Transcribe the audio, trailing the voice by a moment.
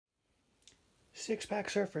Six Pack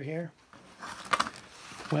Surfer here.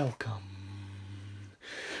 Welcome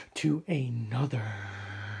to another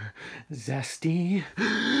zesty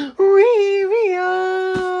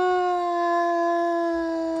review.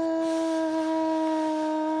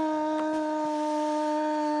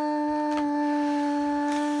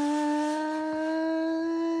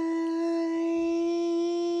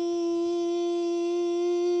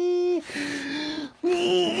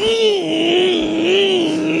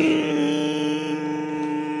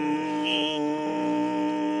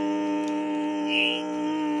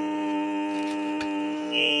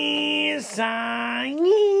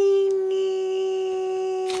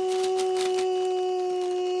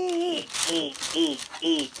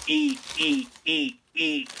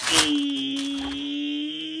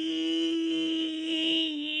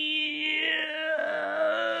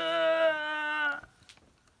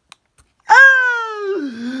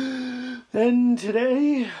 And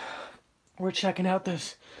today we're checking out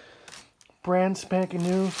this brand spanking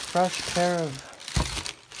new fresh pair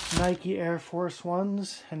of Nike Air Force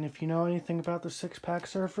Ones. And if you know anything about the Six Pack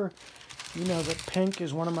Surfer, you know that pink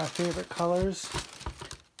is one of my favorite colors.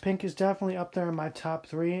 Pink is definitely up there in my top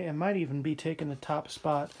 3. It might even be taking the top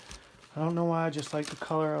spot. I don't know why, I just like the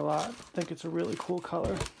color a lot. I think it's a really cool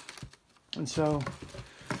color. And so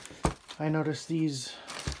I noticed these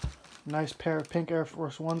nice pair of pink Air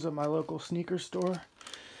Force Ones at my local sneaker store.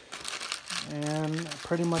 And I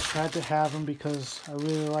pretty much had to have them because I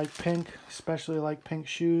really like pink, especially like pink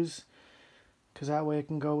shoes, because that way it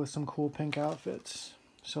can go with some cool pink outfits.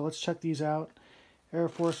 So let's check these out. Air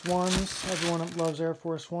Force Ones. Everyone loves Air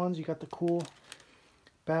Force Ones. You got the cool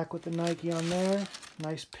back with the Nike on there.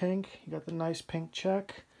 Nice pink. You got the nice pink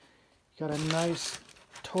check. You got a nice,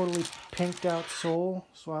 totally pinked out sole,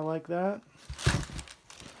 so I like that.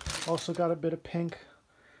 Also got a bit of pink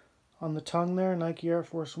on the tongue there, Nike Air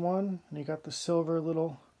Force One. And you got the silver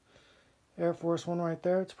little Air Force One right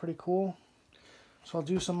there. It's pretty cool. So I'll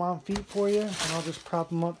do some on feet for you, and I'll just prop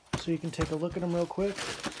them up so you can take a look at them real quick.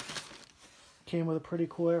 Came with a pretty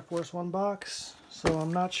cool Air Force One box. So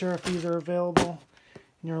I'm not sure if these are available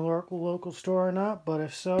in your local store or not, but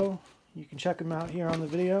if so, you can check them out here on the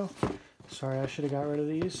video. Sorry, I should have got rid of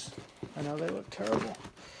these. I know they look terrible.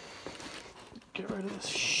 Get rid of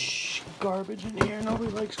this garbage in here. Nobody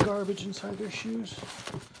likes garbage inside their shoes.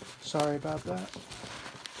 Sorry about that.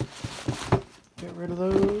 Get rid of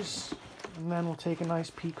those, and then we'll take a nice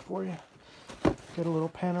peek for you. Get a little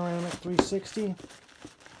panoramic 360.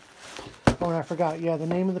 Oh, and I forgot. Yeah, the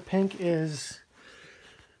name of the pink is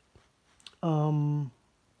White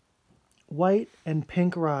and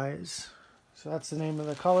Pink Rise. So that's the name of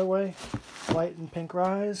the colorway. White and Pink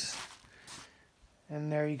Rise.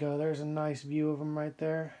 And there you go. There's a nice view of them right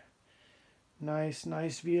there. Nice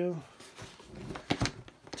view.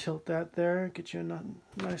 Tilt that there. Get you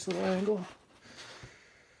a nice little angle.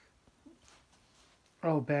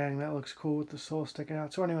 Oh, bang. That looks cool with the sole sticking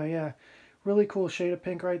out. So anyway, yeah. Really cool shade of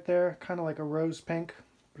pink right there. Kind of like a rose pink.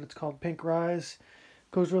 But it's called Pink Rise.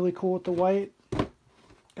 Goes really cool with the white.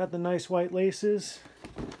 Got the nice white laces.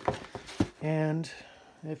 And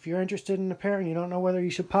if you're interested in a pair and you don't know whether you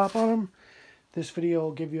should pop on them, this video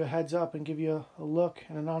will give you a heads up and give you a look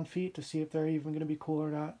and an on feet to see if they're even going to be cool or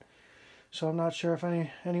not. So I'm not sure if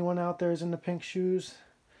anyone out there is into pink shoes,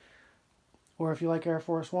 or if you like Air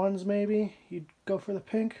Force Ones maybe, you'd go for the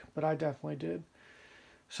pink, but I definitely did.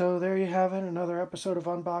 So there you have it, another episode of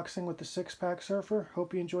unboxing with the Six Pack Surfer.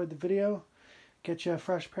 Hope you enjoyed the video. Get you a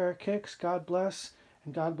fresh pair of kicks. God bless,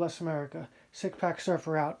 and God bless America. Six Pack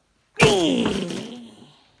Surfer out.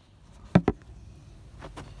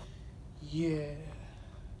 Yeah,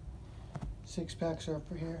 Six Pack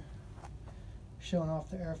Surfer here, showing off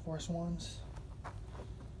the Air Force Ones.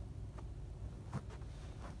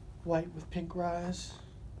 White with pink rise.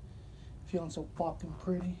 Feeling so fucking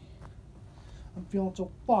pretty. I'm feeling so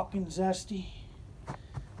fucking zesty.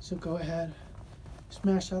 So go ahead,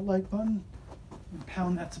 smash that like button, and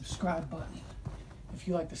pound that subscribe button if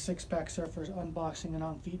you like the Six Pack Surfer's unboxing and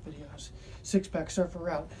on feet videos. Six Pack Surfer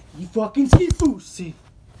out. You fucking ski foosy.